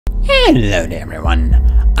Hello there everyone,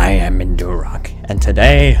 I am Rock, and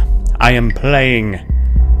today I am playing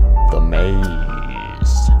the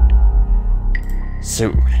maze.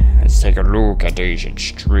 So, let's take a look at these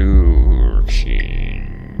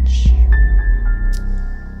instructions.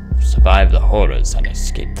 Survive the horrors and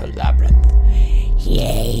escape the labyrinth.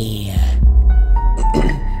 Yay!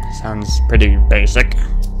 Sounds pretty basic.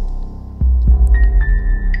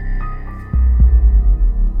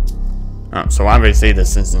 Oh, so obviously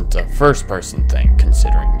this isn't a first-person thing,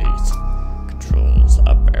 considering these controls.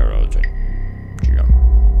 Up arrow to jump.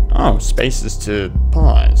 Oh, space is to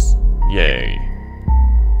pause. Yay.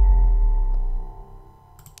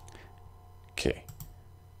 Okay.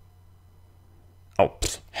 Oh,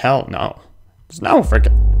 hell no. There's no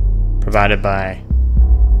freaking... Provided by...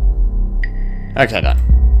 Okay, done.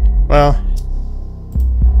 Well...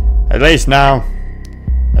 At least now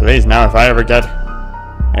if I ever get...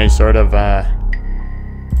 any sort of,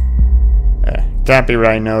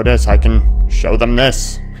 copyright notice, I can show them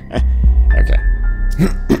this. Okay.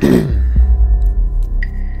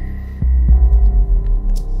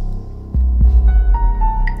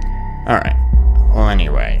 Alright. Well,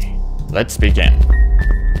 anyway, let's begin.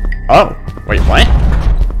 Oh, wait, what?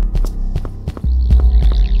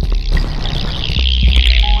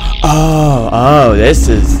 Oh, this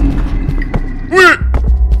is...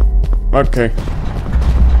 Okay.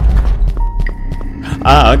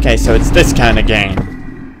 Ah, okay, so it's this kind of game.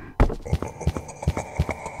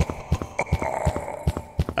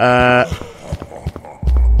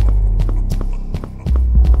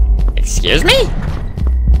 Excuse me?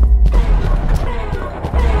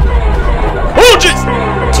 Oh, jeez!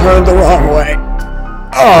 Turned the wrong way.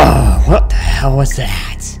 Oh, what the hell was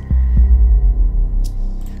that?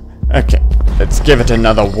 Okay, let's give it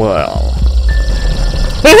another whirl.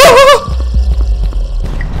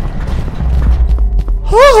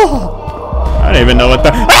 Oh, I don't even know what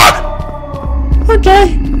the... Ah!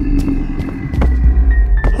 Okay.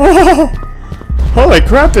 Oh, holy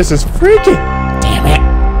crap, this is freaky. Damn it.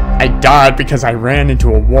 I died because I ran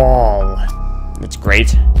into a wall. That's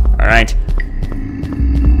great. Alright.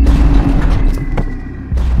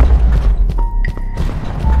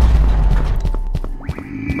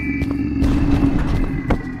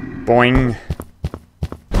 Boing.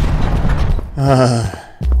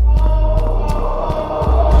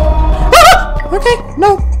 Okay,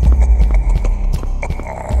 no.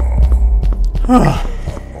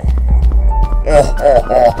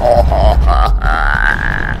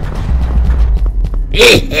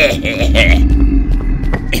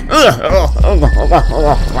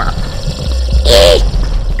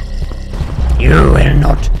 You will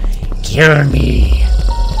not kill me.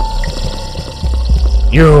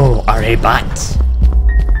 You are a bot.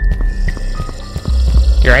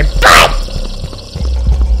 You're a bot!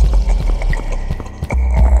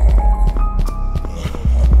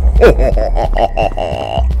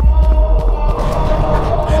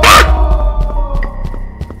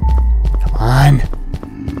 Come on.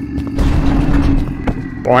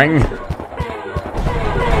 Boing.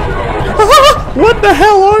 What the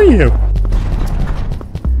hell are you?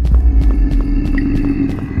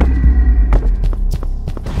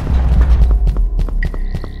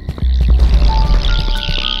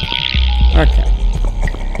 Okay.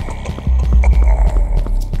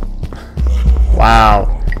 Wow.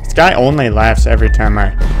 This guy only laughs every time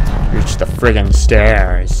I reach the friggin'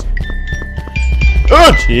 stairs.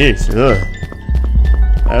 Oh, jeez. Ugh.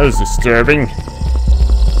 That was disturbing.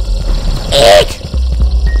 Eek!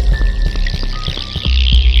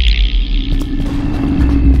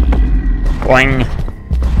 Boing.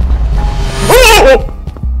 Oh!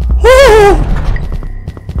 Oh!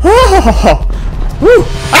 Oh! Woo!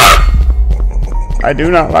 Ah! I do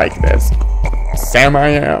not like this. Sam I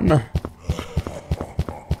am.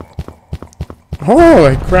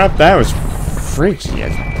 Holy crap, that was freaky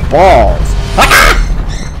as balls. Ah!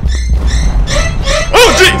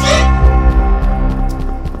 Oh, jeez!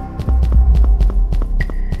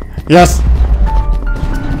 Yes.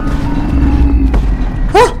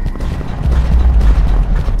 Huh.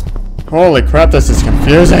 Holy crap, this is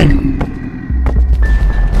confusing.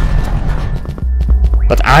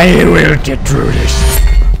 But I will get through this.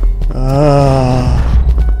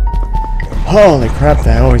 Holy crap,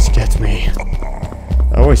 that always gets me.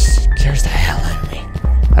 Always scares the hell out of me.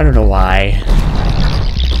 I don't know why.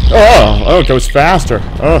 Oh, it goes faster.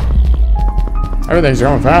 Oh. Everything's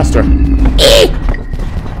going faster.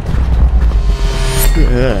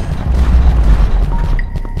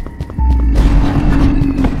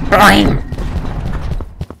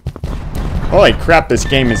 Holy crap, this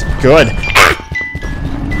game is good.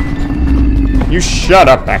 You shut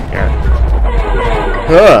up back there.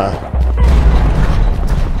 Ugh.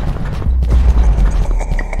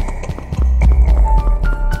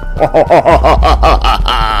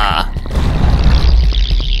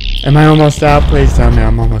 Am I almost out? Please tell me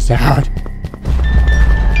I'm almost out.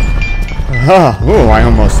 Oh, I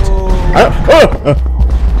almost...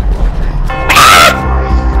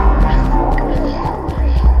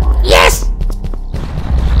 Yes!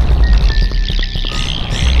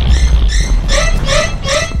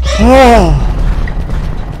 Oh.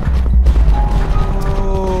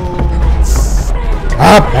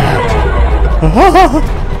 Stop that!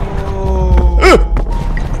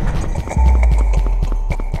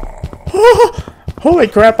 Holy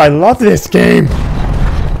crap, I love this game!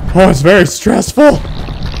 Oh, it's very stressful!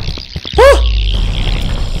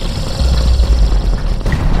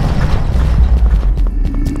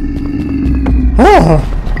 Oh,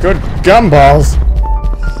 good gumballs!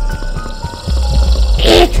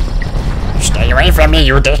 Eek! Stay away from me,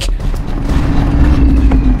 you dick!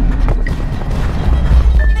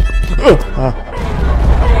 Ah,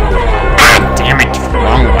 damn it!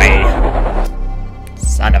 Wrong way!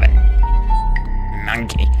 Son of a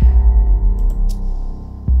monkey.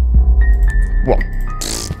 Whoa.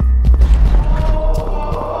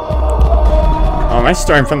 Oh, am I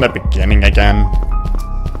starting from the beginning again?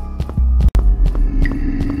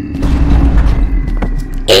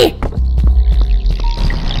 Eek!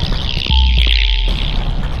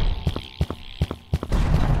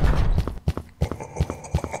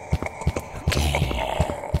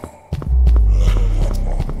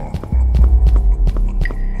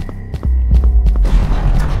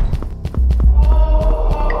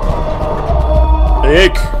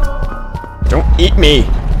 Ick! Don't eat me!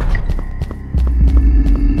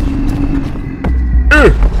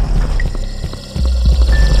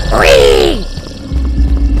 Whee!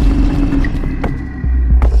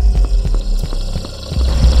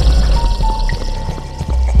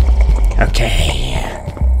 Okay.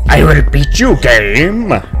 I will beat you,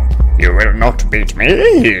 game! You will not beat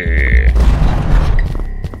me!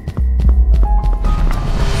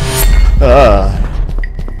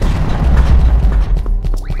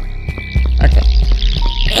 Okay.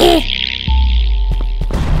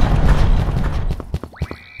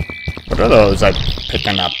 What are those I'm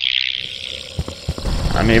picking up?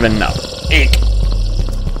 I don't even know. Eek!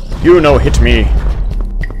 You no hit me!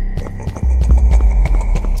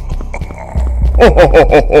 Oh ho ho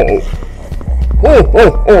ho ho! Oh ho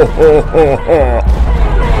ho ho ho ho!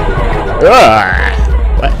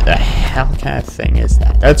 What the hell kind of thing is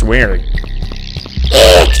that? That's weird.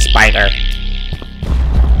 Eek, spider!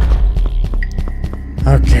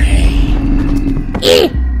 Okay.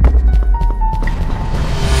 Eek!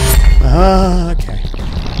 Okay.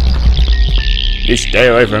 You stay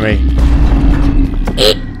away from me.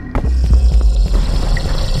 Eek!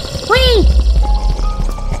 Whee!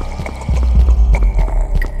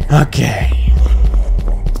 Okay.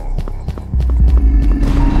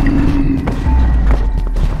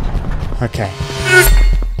 Okay.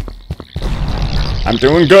 I'm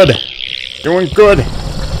doing good. Doing good.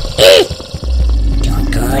 Eek! Doing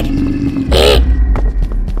good. Eek!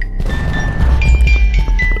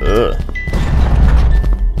 Ugh.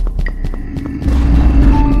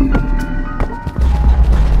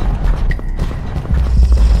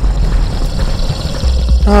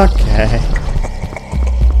 Okay.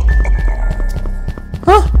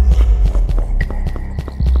 Huh?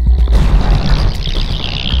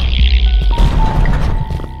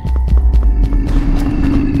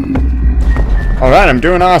 Alright, I'm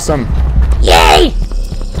doing awesome. Yay!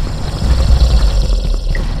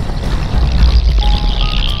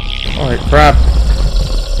 Holy crap.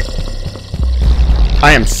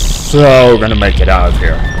 I am so gonna make it out of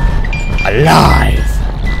here. Alive!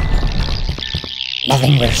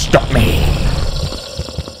 Nothing will stop me.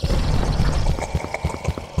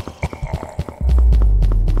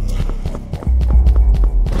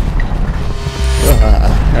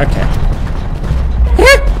 Okay.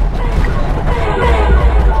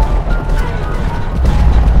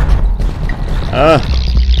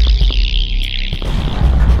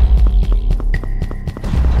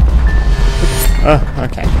 Okay.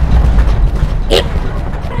 Okay.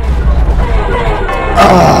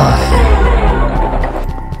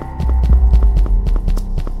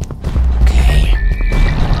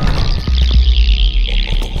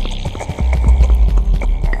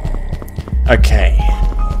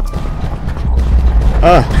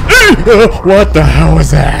 What the hell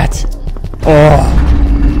was that? Oh.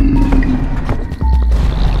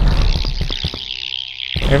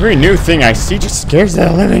 Every new thing I see just scares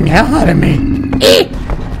the living hell out of me.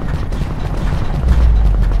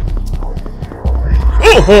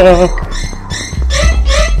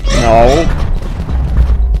 No.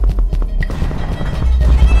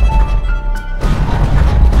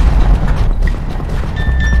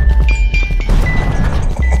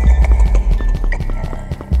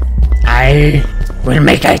 I will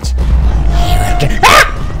make it.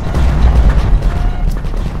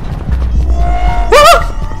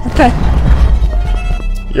 Okay.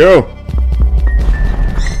 Yo.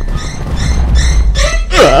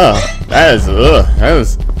 That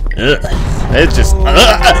was, it's just,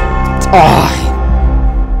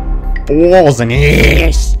 balls and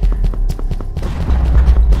ass.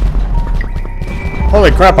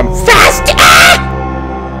 Holy crap, I'm fast!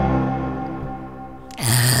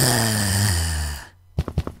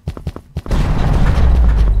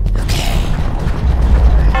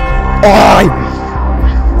 Oh, I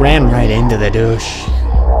ran right into the douche.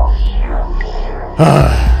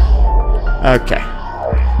 Okay.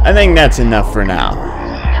 I think that's enough for now.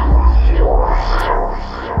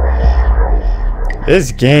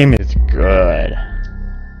 This game is good.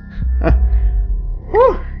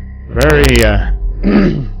 Whew. Very,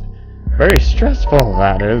 very stressful,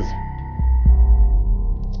 that is.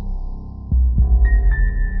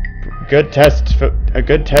 A good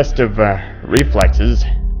test of, reflexes.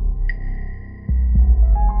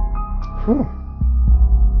 Whew.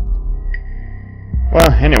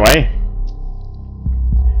 Well, anyway.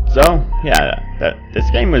 So, yeah, this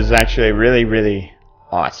game was actually really, really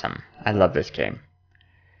awesome. I love this game.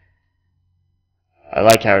 I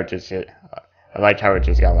like how it just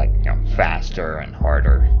got, like, you know, faster and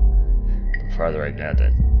harder the farther I get.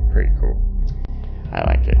 It's pretty cool. I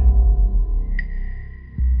like it.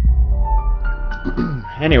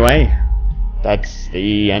 Anyway, that's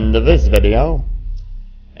the end of this video.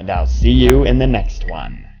 And I'll see you in the next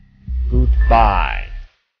one. Goodbye.